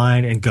something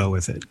online and go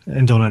with it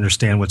and don't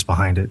understand what's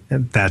behind it.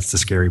 And that's the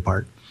scary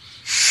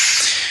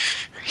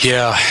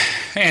Yeah.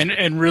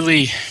 And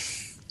really,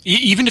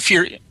 even if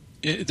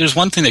there's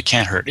one thing that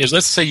can't hurt is,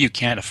 let's say you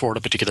can't afford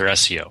a particular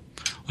SEO.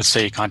 Let's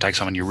say you contact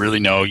someone you really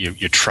know,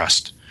 you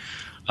trust,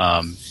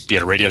 be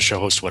it a radio show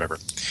host, whatever.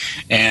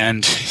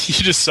 And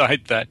you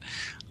decide that,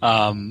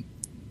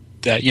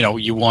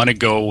 you want to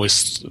go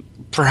with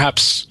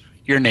perhaps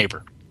your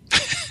neighbor.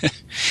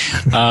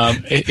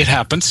 It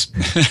happens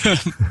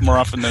more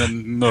often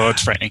than no.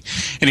 It's frightening.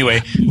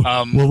 Anyway,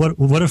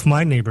 what if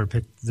my neighbor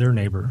picked their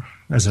neighbor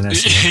as an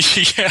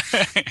SEO? Yeah,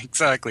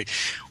 exactly.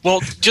 Well,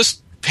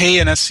 just pay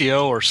an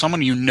SEO or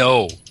someone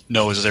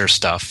knows their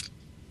stuff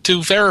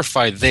to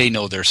verify they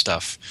know their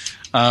stuff.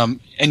 And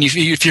if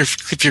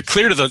you're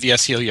clear to the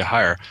SEO you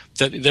hire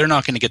that they're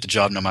not going to get the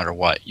job no matter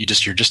what,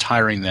 you're just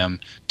hiring them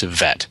to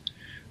vet.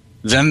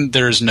 Then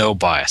there's no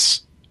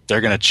bias.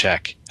 They're going to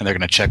check, and they're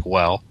going to check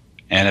well.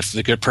 And if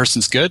the good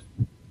person's good,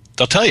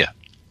 they'll tell you.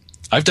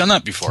 I've done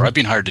that before. I've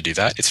been hired to do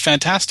that. It's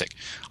fantastic.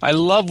 I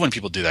love when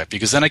people do that,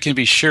 because then I can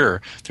be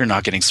sure they're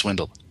not getting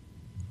swindled.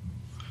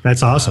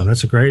 That's awesome.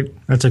 That's a great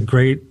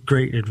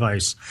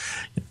advice.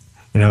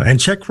 And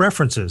check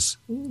references.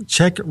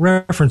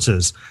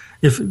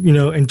 If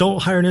and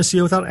don't hire an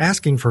SEO without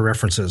asking for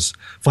references.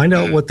 Find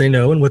out what they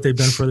know and what they've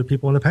done for other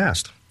people in the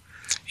past.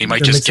 He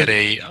might just get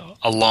a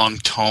long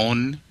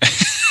tone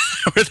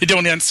where they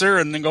don't answer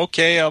and then go,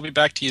 okay, I'll be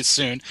back to you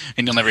soon,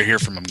 and you'll never hear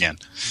from them again.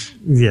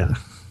 Yeah.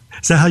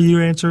 Is that how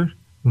you answer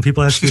when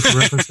people ask you for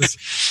references?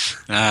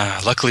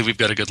 Luckily, we've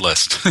got a good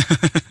list.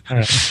 All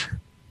right.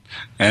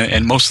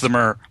 And most of them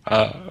are,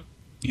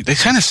 they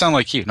kind of sound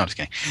like you. No, just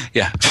kidding.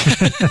 Yeah.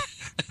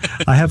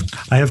 I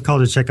have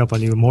called to check up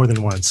on you more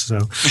than once. So.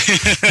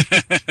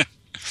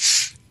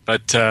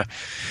 But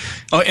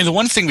and the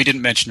one thing we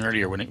didn't mention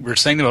earlier when we were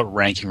saying about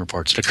ranking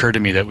reports, it occurred to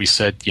me that we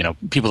said,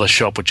 people that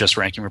show up with just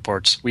ranking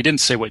reports, we didn't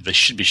say what they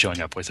should be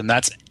showing up with, and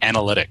that's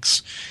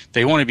analytics.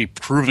 They want to be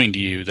proving to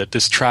you that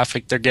this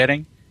traffic they're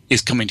getting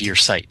is coming to your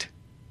site,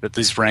 that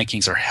these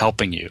rankings are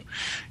helping you.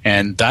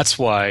 And that's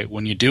why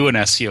when you do an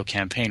SEO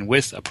campaign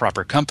with a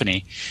proper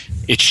company,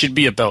 it should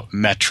be about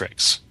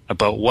metrics,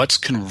 about what's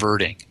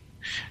converting.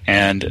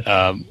 And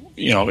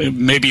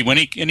maybe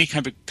any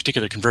kind of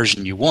particular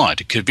conversion you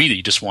want. It could be that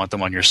you just want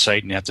them on your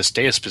site and you have to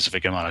stay a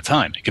specific amount of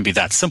time. It can be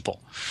that simple.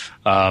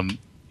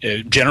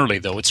 Generally,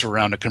 though, it's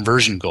around a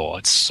conversion goal.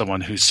 It's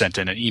someone who's sent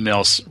in an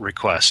email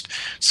request,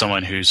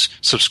 someone who's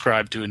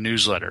subscribed to a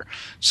newsletter,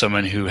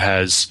 someone who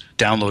has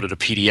downloaded a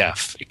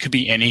PDF. It could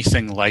be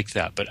anything like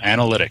that. But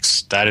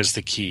analytics, that is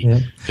the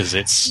key, because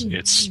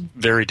it's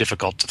very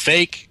difficult to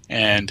fake,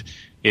 and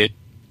it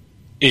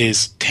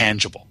is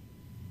tangible.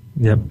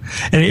 Yep,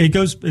 and it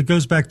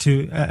goes back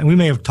to, and we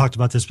may have talked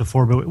about this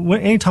before, but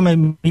anytime I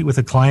meet with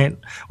a client,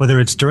 whether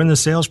it's during the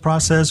sales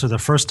process or the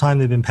first time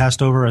they've been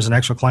passed over as an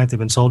actual client they've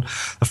been sold,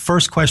 the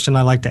first question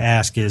I like to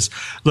ask is,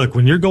 look,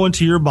 when you're going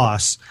to your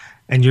boss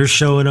and you're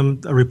showing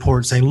them a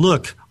report saying,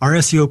 look, our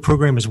SEO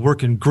program is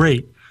working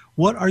great,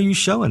 what are you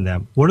showing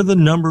them? What are the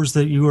numbers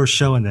that you are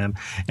showing them?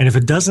 And if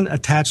it doesn't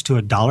attach to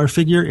a dollar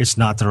figure, it's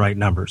not the right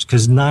numbers,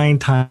 because 9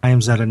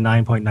 times out of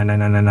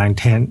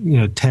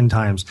 9.99999, 10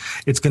 times,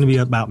 it's going to be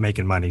about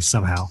making money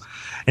somehow.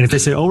 And if they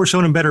say, oh, we're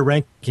showing them better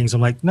rankings, I'm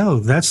like,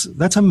 no, that's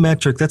a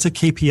metric. That's a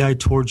KPI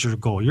towards your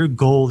goal. Your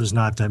goal is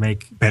not to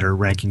make better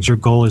rankings. Your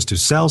goal is to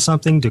sell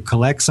something, to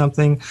collect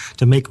something,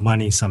 to make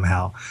money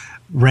somehow.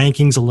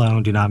 Rankings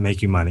alone do not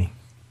make you money.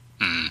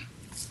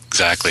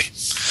 Exactly.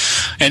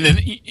 And then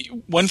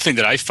one thing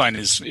that I find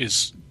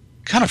is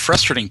kind of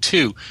frustrating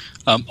too,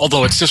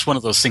 although it's just one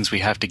of those things we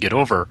have to get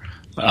over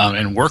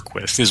and work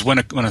with, is when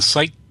a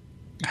site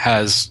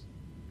has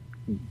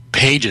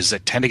pages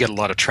that tend to get a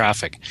lot of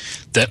traffic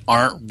that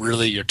aren't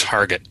really your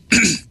target,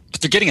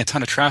 but they're getting a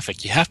ton of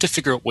traffic. You have to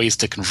figure out ways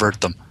to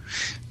convert them.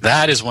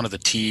 That is one of the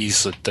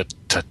T's,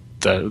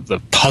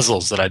 the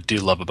puzzles that I do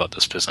love about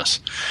this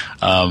business.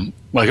 I've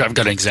got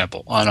an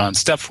example on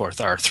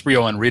Stepforth, our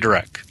 301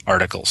 redirect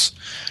articles.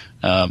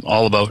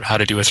 All about how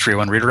to do a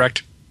 301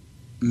 redirect,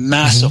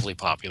 massively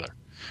popular.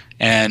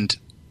 And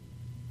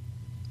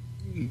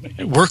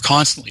we're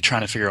constantly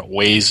trying to figure out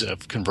ways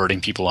of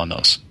converting people on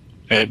those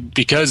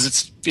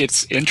because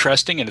it's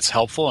interesting and it's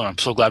helpful, and I'm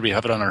so glad we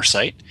have it on our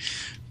site.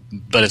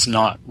 But it's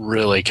not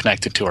really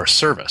connected to our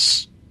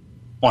service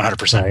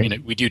 100%. Right. I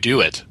mean, we do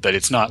it, but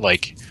it's not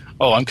like,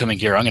 oh, I'm coming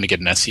here, I'm going to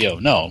get an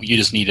SEO. No, you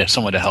just need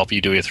someone to help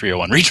you do a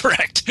 301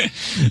 redirect.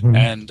 Mm-hmm.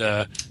 And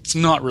it's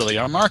not really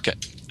our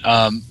market.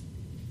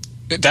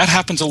 That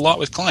happens a lot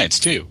with clients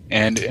too.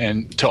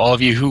 And to all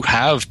of you who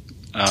have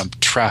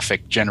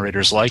traffic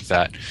generators like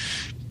that,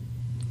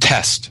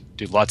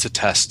 do lots of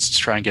tests,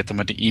 try and get them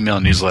into email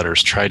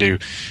newsletters, try to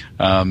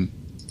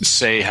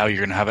say how you're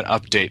going to have an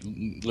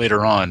update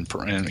later on.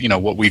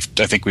 And what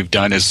I think we've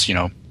done is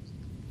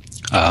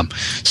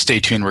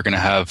stay tuned. We're going to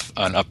have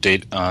an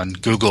update on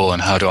Google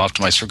and how to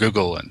optimize for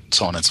Google, and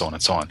so on and so on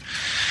and so on.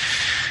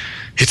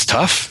 It's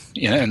tough,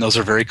 and those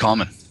are very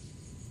common.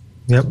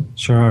 Yep,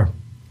 sure are.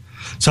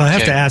 So I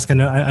have to ask. I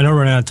know we're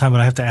running out of time,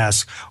 but I have to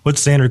ask: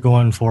 what's Xander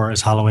going for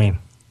as Halloween?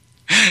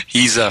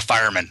 He's a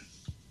fireman.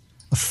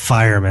 A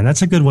fireman.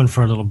 That's a good one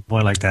for a little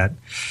boy like that.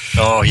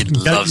 Oh, he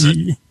loves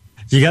it.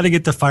 You got to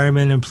get the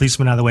firemen and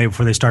policemen out of the way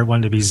before they start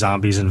wanting to be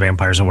zombies and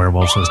vampires and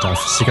werewolves and stuff.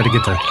 So you got to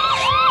get the...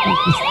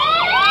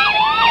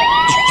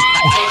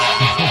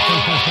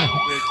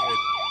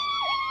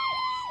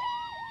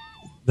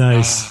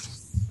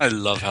 Nice. I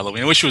love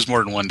Halloween. I wish it was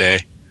more than one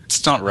day.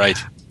 It's not right.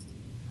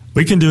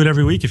 We can do it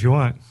every week if you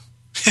want.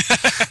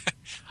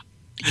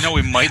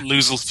 We might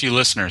lose a few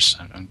listeners.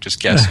 I'm just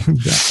guessing.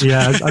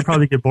 Yeah, I'd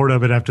probably get bored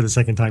of it after the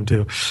second time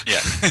too.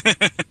 Yeah.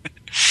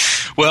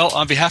 Well,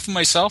 on behalf of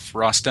myself,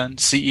 Ross Dunn,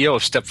 CEO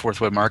of Stepforth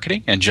Web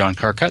Marketing, and John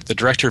Carcutt, the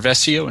Director of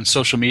SEO and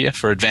Social Media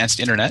for Advanced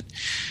Internet,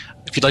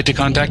 if you'd like to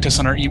contact us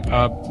on our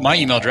my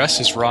email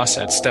address is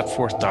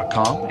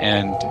ross@stepforth.com,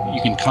 and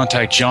you can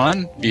contact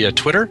John via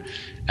Twitter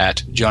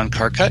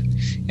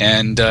 @JohnCarcutt.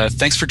 And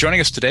thanks for joining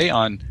us today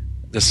on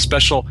the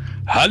special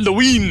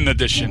Halloween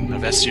edition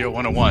of SEO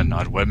 101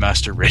 on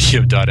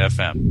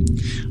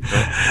webmasterradio.fm.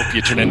 Hope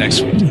you tune in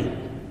next week.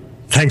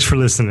 Thanks for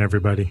listening,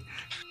 everybody.